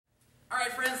All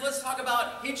right, friends, let's talk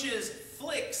about hitches,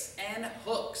 flicks, and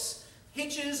hooks.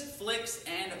 Hitches, flicks,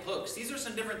 and hooks. These are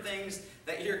some different things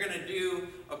that you're going to do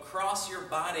across your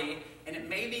body, and it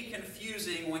may be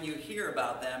confusing when you hear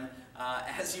about them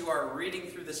as you are reading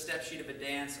through the step sheet of a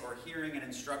dance or hearing an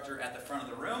instructor at the front of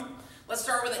the room. Let's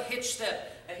start with a hitch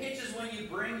step. A hitch is when you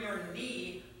bring your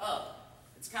knee up.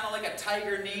 It's kind of like a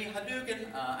tiger knee,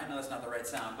 Hadouken. I know that's not the right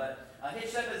sound, but a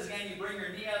hitch step is, again, you bring your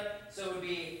knee up, so it would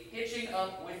be hitching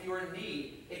up with your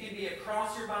knee. It can be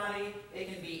across your body,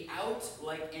 it can be out,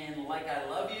 like in Like I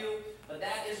Love You, but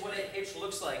that is what a hitch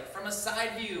looks like. From a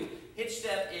side view, hitch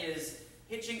step is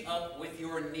hitching up with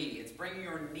your knee. It's bringing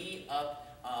your knee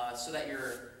up so that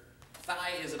your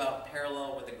thigh is about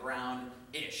parallel with the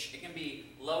ground-ish. It can be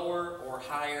lower or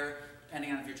higher,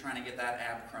 depending on if you're trying to get that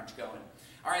ab crunch going.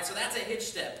 All right, so that's a hitch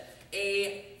step.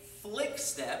 A flick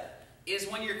step is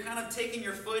when you're kind of taking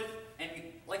your foot and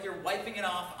like you're wiping it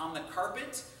off on the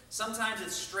carpet. Sometimes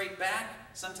it's straight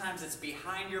back, sometimes it's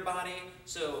behind your body.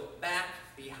 So back,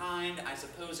 behind, I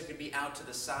suppose it could be out to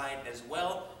the side as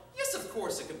well. Yes, of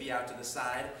course it could be out to the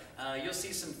side. You'll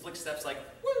see some flick steps like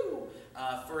woo,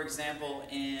 for example,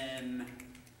 in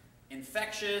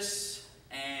Infectious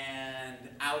and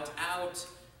Out, Out,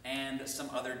 and some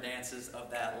other dances of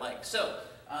that like. So,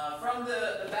 from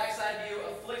the backside view,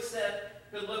 a flick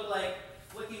step could look like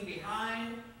flicking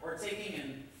behind, or taking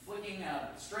and flicking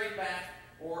straight back,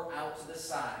 or out to the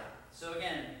side. So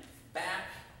again, back,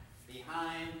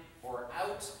 behind, or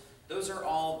out. Those are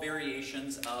all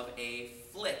variations of a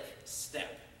flick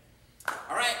step.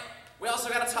 All right, we also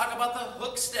got to talk about the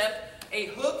hook step. A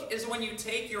hook is when you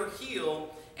take your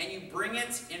heel and you bring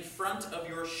it in front of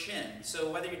your shin. So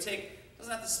whether you take,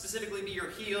 doesn't have to specifically be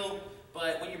your heel,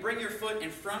 but when you bring your foot in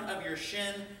front of your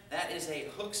shin, that is a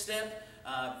hook step.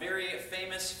 Very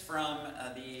famous from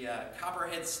the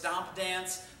Copperhead Stomp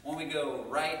dance, when we go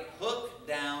right hook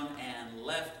down and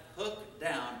left hook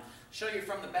down. Show you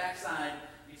from the back side.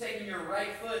 You're taking your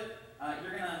right foot,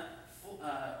 you're going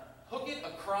to hook it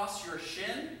across your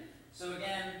shin. So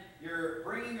again, you're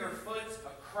bringing your foot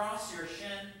across your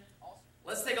shin.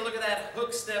 Let's take a look at that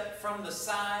hook step from the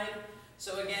side.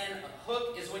 So again, a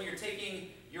hook is when you're taking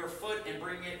your foot and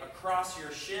bringing it across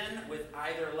your shin with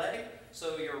either leg.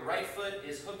 So your right foot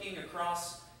is hooking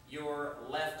across your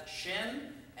left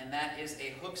shin, and that is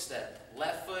a hook step.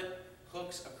 Left foot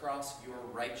hooks across your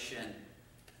right shin.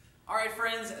 All right,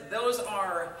 friends, those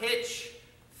are hitch,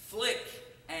 flick,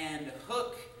 and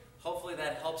hook. Hopefully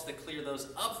that helps to clear those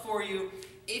up for you.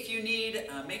 If you need,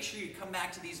 make sure you come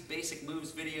back to these basic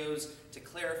moves videos to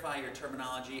clarify your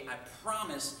terminology. I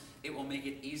promise it will make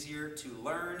it easier to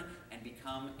learn and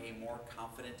become a more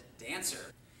confident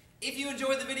dancer. If you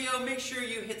enjoyed the video, make sure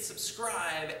you hit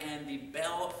subscribe and the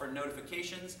bell for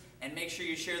notifications, and make sure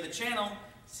you share the channel.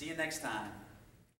 See you next time.